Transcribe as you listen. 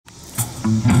Hey,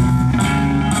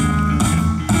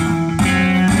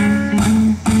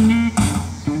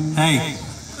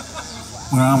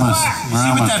 we're almost See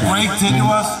what that break did to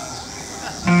us?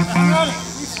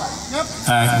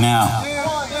 All right, now,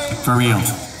 for real.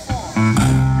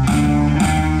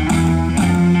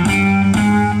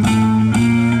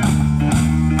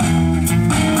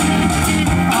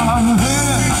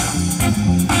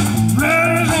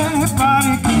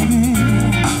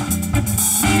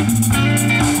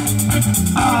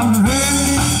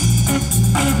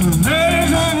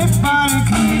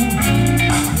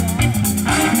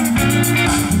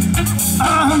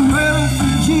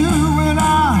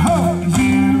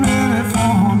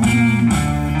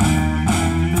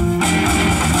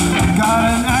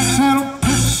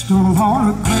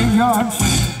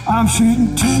 I'm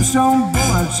shooting tombstone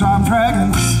bullets, I'm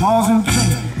dragging balls and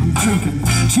chains, I'm drinking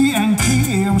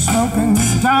TNT, I'm smoking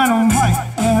dynamite,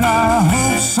 and I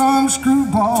hope some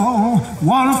screwball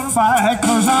wanna fight,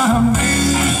 'cause I'm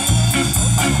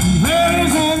ready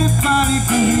as anybody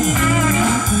can be.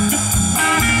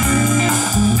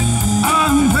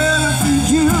 I'm ready for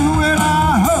you, and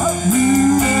I hope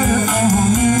you're ready for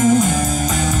me.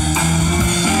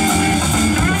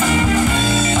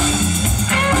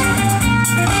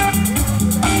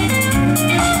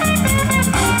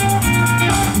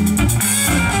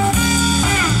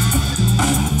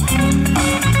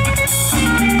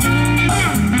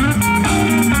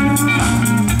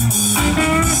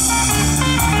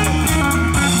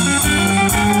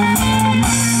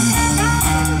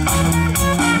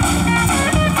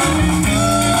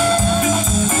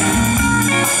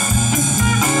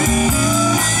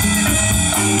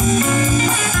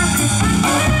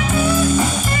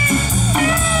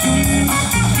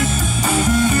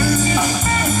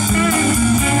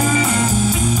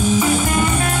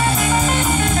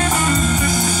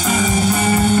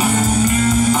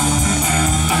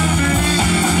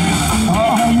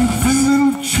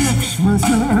 With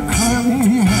her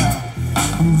curly hair,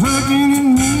 looking at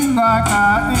me like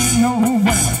I ain't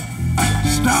nowhere.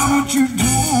 Stop what you're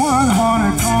doing,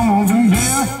 honey, come over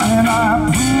here, and I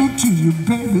prove to you,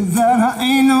 baby, that I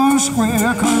ain't no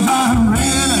square, 'cause I'm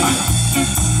ready,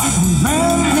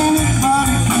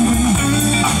 anybody can be.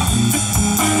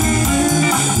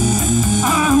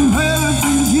 I'm ready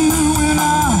for you, and I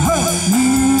hope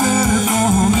you're ready for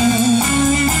me.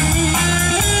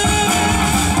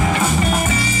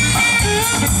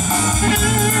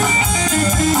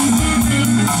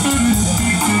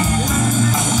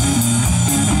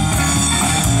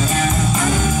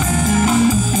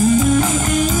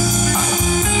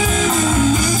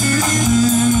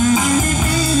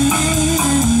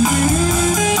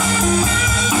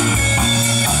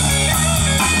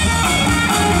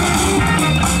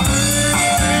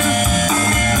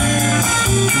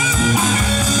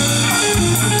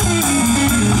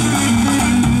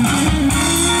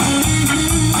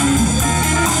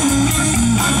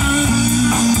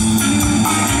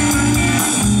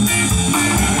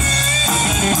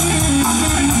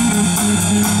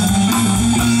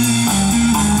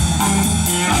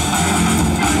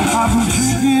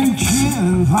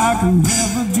 Like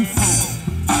never before.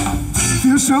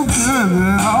 Feel so good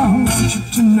that I want you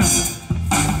to know.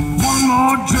 One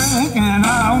more drink and I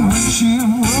wish you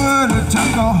would. It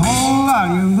take a whole lot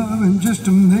of your loving just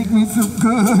to make me feel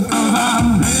good. 'Cause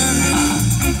I'm ready,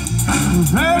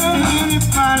 ready as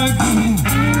anybody can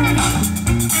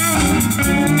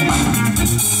be.